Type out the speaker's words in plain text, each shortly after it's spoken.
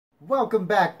Welcome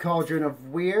back, Cauldron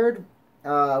of Weird.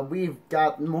 We've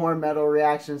got more metal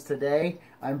reactions today.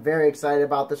 I'm very excited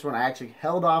about this one. I actually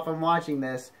held off on watching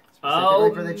this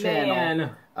specifically for the channel.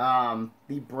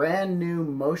 The brand new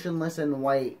Motionless In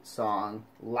White song,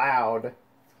 Loud,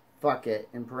 fuck it,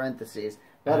 in parentheses.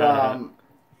 But,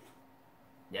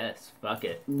 yes, fuck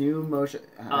it. New motion.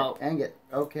 Oh. Dang it.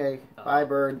 Okay. Bye,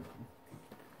 bird.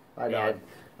 Bye, Yeah.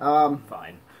 dog.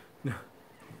 Fine.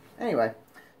 Anyway,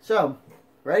 so,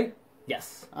 ready?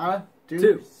 Yes.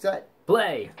 Two, set,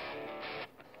 play.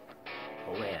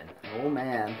 Oh man. Oh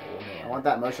man. Oh man. I want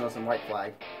that Motionless in White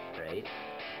flag. Right?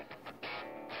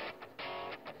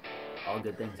 All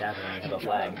good things happen when you have a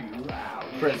flag.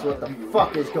 Chris, what the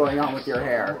fuck is going on with your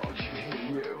hair?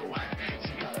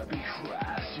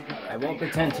 I won't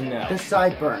pretend to know. The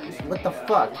sideburns. What the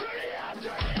fuck?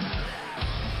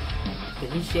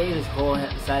 Did he shave his whole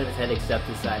side of his head except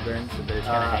his sideburns, so they're just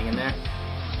kind of hanging there?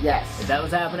 Yes. Is that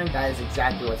what's happening? That is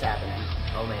exactly what's happening.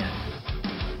 Oh man.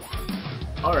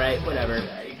 Alright, whatever.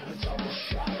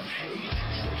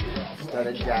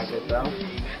 Studded jacket, though.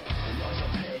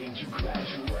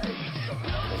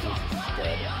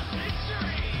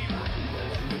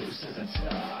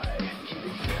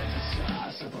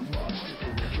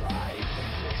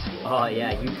 Oh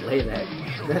yeah, you play that.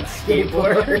 That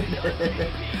skateboard.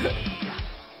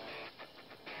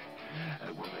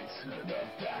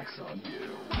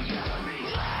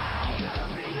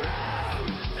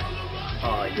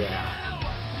 Oh yeah.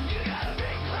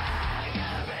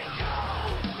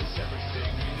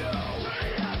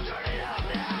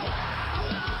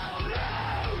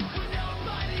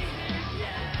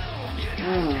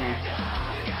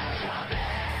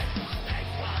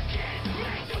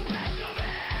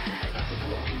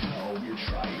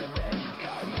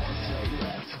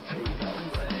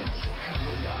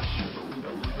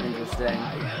 Interesting.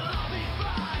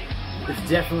 It's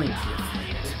definitely different.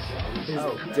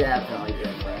 It's definitely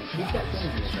different. He's got things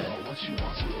in his head.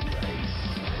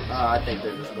 I think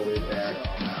they're just glued there.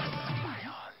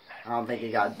 I don't think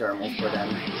he got dermals put in.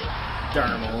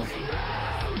 Dermals.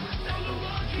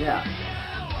 Yeah.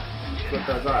 That's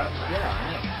what those are. Yeah,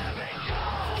 I know.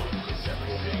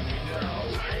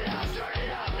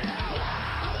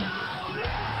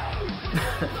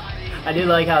 I do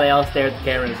like how they all stare at the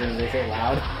camera as soon as they say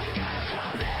loud.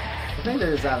 I think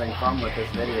they're just having fun with this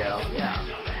video. Yeah.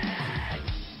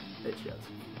 It shows.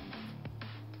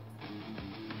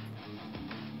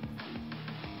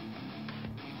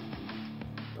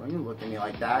 Don't you look at me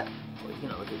like that. Well, he's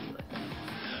gonna look at you like that.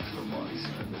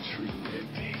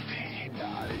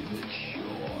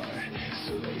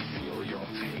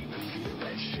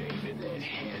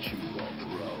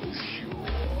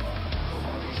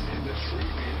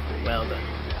 Well done.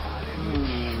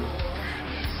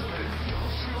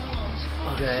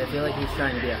 Okay, I feel like he's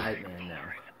trying to be a hype man now.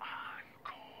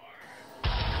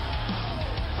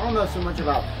 I don't know so much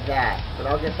about that, but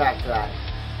I'll get back to that.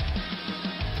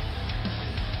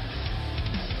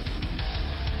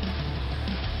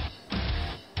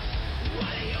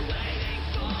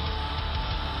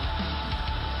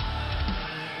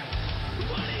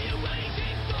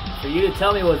 For you to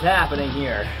tell me what's happening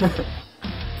here.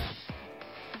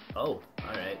 Oh,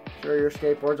 alright. Sure, your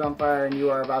skateboard's on fire and you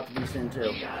are about to be soon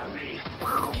too.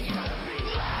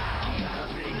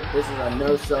 This is a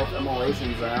no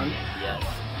self-immolation zone. Yes.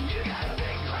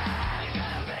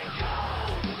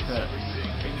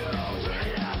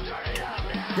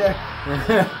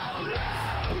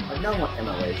 I know what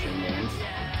immolation means.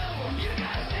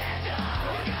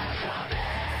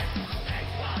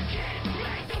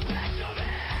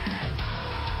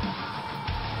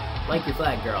 Like your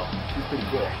flag, girl. She's pretty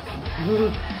cool.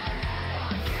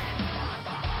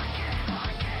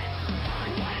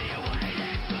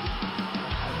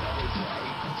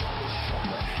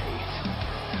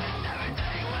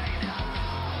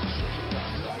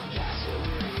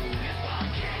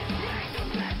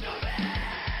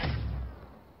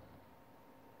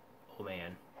 Oh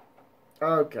man.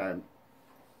 Okay.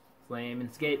 Flaming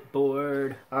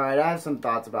skateboard. Alright, I have some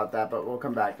thoughts about that, but we'll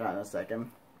come back to that in a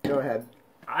second. Go ahead.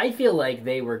 I feel like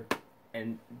they were,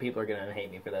 and people are gonna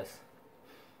hate me for this.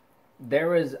 There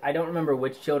was, I don't remember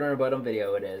which Children of Bodom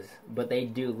video it is, but they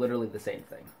do literally the same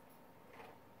thing.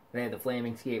 They have the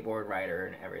flaming skateboard rider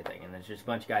and everything, and there's just a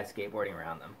bunch of guys skateboarding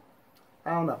around them. I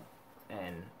don't know.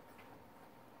 And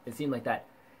it seemed like that.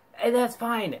 And that's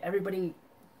fine. Everybody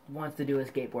wants to do a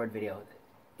skateboard video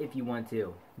if you want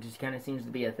to. It just kind of seems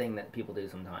to be a thing that people do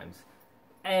sometimes.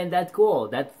 And that's cool.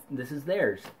 This is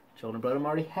theirs. Children of Bodom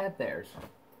already had theirs.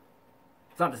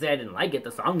 It's not to say I didn't like it.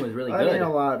 The song was really good. I mean,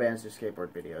 a lot of bands do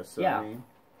skateboard videos. So Yeah. I mean,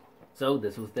 So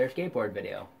this was their skateboard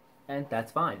video. And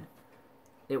that's fine.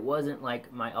 it wasn't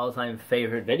like my all-time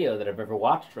favorite video that I've ever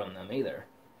watched from them either.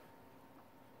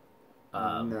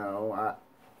 No,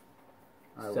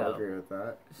 I will agree with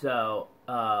that. So,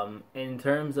 in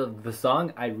terms of the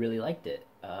song, I really liked it.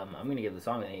 I'm going to give the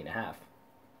song an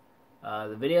 8.5.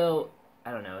 The video,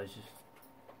 I don't know, it's just...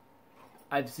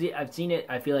 I've seen it,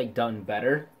 I feel like, done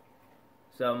better.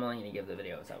 So I'm only going to give the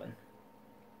video a 7.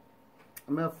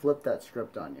 I'm going to flip that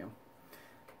script on you.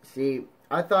 See,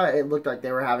 I thought it looked like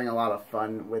they were having a lot of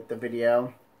fun with the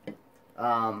video.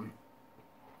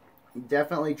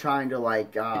 Definitely trying to,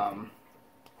 like,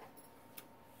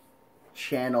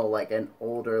 channel, like, an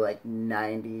older, like,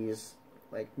 90s,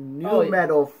 like, new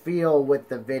metal feel with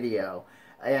the video.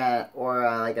 Or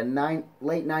like a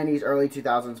late 90s, early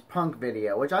 2000s punk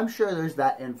video, which I'm sure there's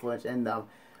that influence in them.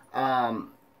 But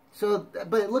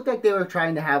it looked like they were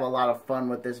trying to have a lot of fun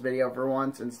with this video for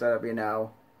once, instead of, you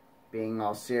know, being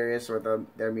all serious with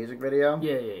their music video.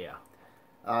 Yeah.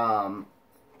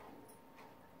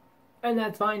 And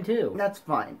that's fine too. That's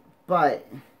fine, but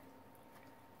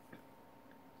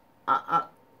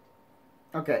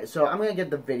okay, so I'm gonna give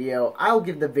the video. I'll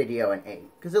give the video an 8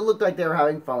 because it looked like they were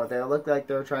having fun with it. It looked like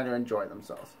they were trying to enjoy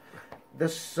themselves. The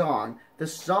song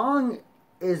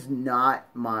is not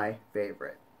my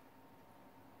favorite.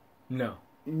 No,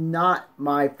 not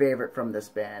my favorite from this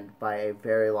band by a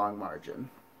very long margin.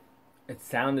 It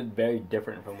sounded very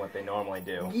different from what they normally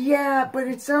do. Yeah, but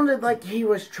it sounded like he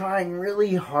was trying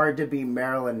really hard to be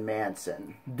Marilyn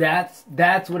Manson. That's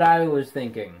what I was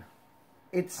thinking.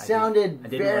 It sounded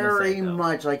very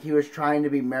much like he was trying to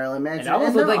be Marilyn Manson. It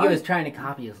almost looked like he was trying to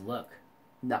copy his look.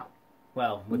 No.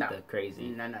 Well, with the crazy.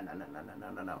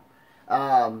 No.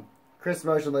 Chris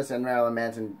Motionless and Marilyn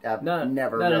Manson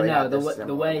never really had this similar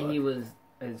the way look. he was,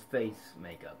 his face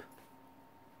makeup.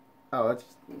 Oh, it's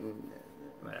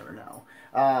whatever.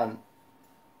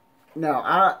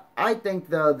 No. I think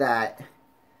though that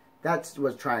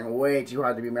was trying way too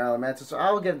hard to be Marilyn Manson. So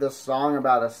I will give this song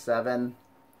about a 7.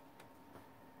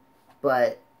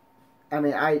 But I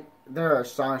mean, there are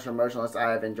songs from Motionless I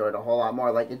have enjoyed a whole lot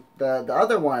more. Like the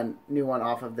other new one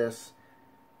off of this,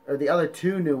 or the other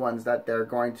 2 new ones that they're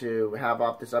going to have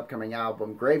off this upcoming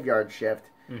album, Graveyard Shift,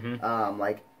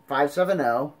 like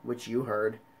 570, which you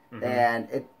heard,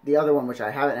 and the other one which I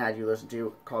haven't had you listen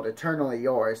to, called Eternally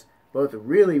Yours. Both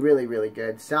really, really, really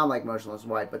good. Sound like Motionless in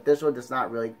White, but this one does not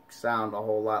really sound a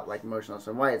whole lot like Motionless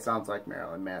in White. It sounds like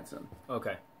Marilyn Manson.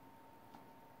 Okay.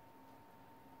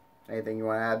 Anything you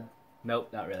want to add?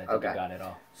 Nope, not really. I think I got it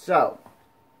all. So,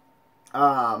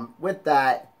 with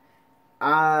that,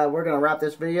 we're going to wrap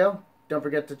this video. Don't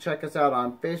forget to check us out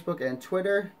on Facebook and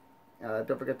Twitter.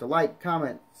 Don't forget to like,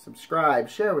 comment, subscribe,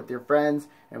 share with your friends,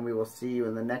 and we will see you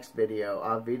in the next video.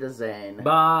 Auf Wiedersehen.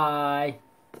 Bye!